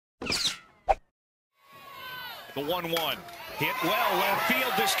The 1-1. Hit well, left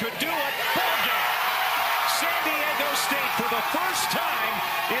field. This could do it. Ball game. San Diego State, for the first time,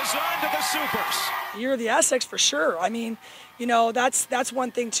 is on to the Supers. Year of the Aztecs for sure. I mean, you know, that's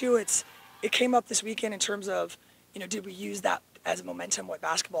one thing too. It came up this weekend in terms of, you know, did we use that as momentum, what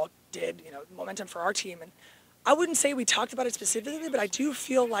basketball did, you know, momentum for our team. And I wouldn't say we talked about it specifically, but I do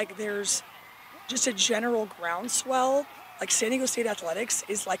feel like there's just a general groundswell. Like San Diego State athletics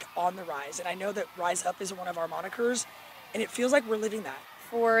is like on the rise. And I know that Rise Up is one of our monikers, and it feels like we're living that.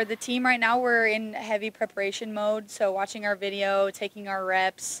 For the team right now, we're in heavy preparation mode. So watching our video, taking our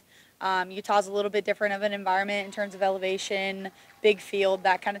reps. Utah's a little bit different of an environment in terms of elevation, big field,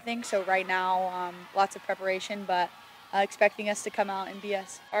 that kind of thing. So right now, lots of preparation, but expecting us to come out and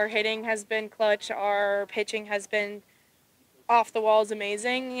BS. Our hitting has been clutch. Our pitching has been off the walls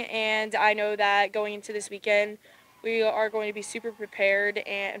amazing. And I know that going into this weekend, we are going to be super prepared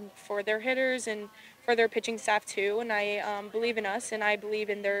and for their hitters and for their pitching staff too. And I believe in us, and I believe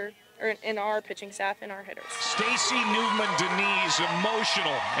in our pitching staff and our hitters. Stacy Newman-Denise,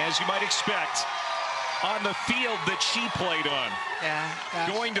 emotional, as you might expect, on the field that she played on.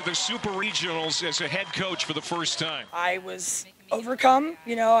 Yeah. Going to the Super Regionals as a head coach for the first time. I was overcome,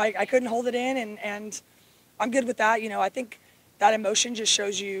 you know, I couldn't hold it in, and I'm good with that. You know, I think that emotion just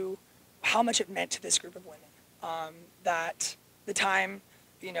shows you how much it meant to this group of women. That the time,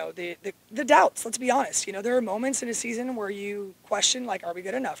 you know, the doubts, let's be honest. You know, there are moments in a season where you question, like, are we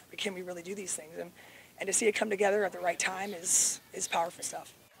good enough? Can we really do these things? And to see it come together at the right time is powerful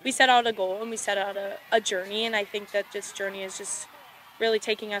stuff. We set out a goal and we set out a journey, and I think that this journey is just really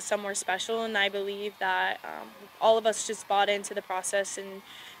taking us somewhere special, and I believe that all of us just bought into the process and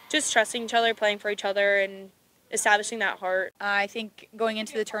just trusting each other, playing for each other, and establishing that heart. I think going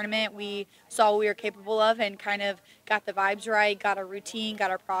into the tournament, we saw what we were capable of and kind of got the vibes right, got our routine, got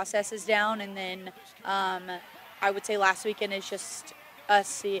our processes down, and then I would say last weekend is just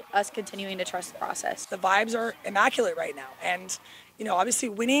us continuing to trust the process. The vibes are immaculate right now, and you know, obviously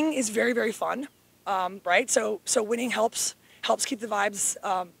winning is very, very fun, right? So winning helps keep the vibes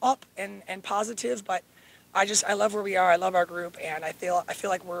up and positive. But I love where we are. I love our group, and I feel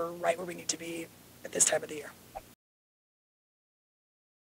like we're right where we need to be at this time of the year.